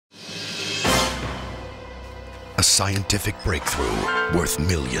a scientific breakthrough worth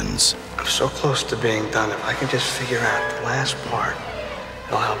millions. I'm so close to being done. If I can just figure out the last part,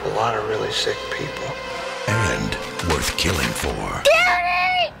 it'll help a lot of really sick people. And worth killing for.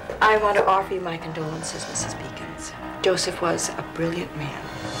 Daddy! I want to offer you my condolences, Mrs. Beacons. Joseph was a brilliant man.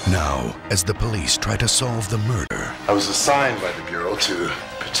 Now, as the police try to solve the murder. I was assigned by the Bureau to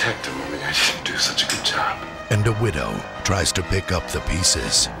protect him, only I didn't do such a good job. And a widow tries to pick up the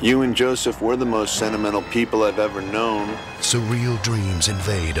pieces. You and Joseph were the most sentimental people I've ever known. Surreal dreams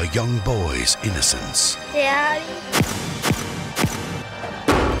invade a young boy's innocence. Daddy?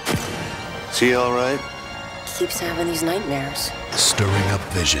 Is he all right? He keeps having these nightmares. Stirring up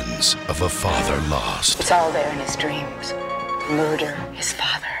visions of a father lost. It's all there in his dreams. Murder his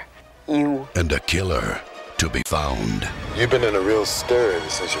father. You. And a killer to be found. You've been in a real stir ever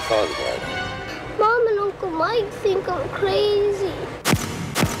since your father died. Mom and Uncle Mike think I'm crazy.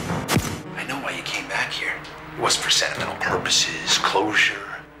 I know why you came back here. It was for sentimental purposes, closure.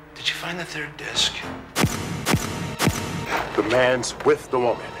 Did you find the third disc? The man's with the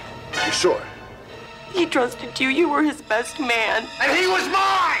woman. You sure? He trusted you. You were his best man. And he was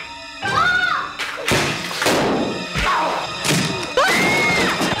mine!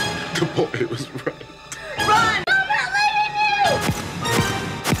 The boy was right. Run! I'm not leaving you!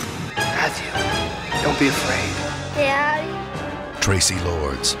 Matthew, don't be afraid. Daddy? Traci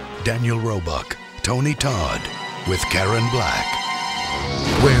Lords, Daniel Roebuck, Tony Todd, with Karen Black.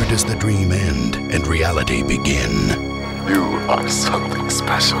 Where does the dream end and reality begin? You are something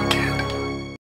special, kid.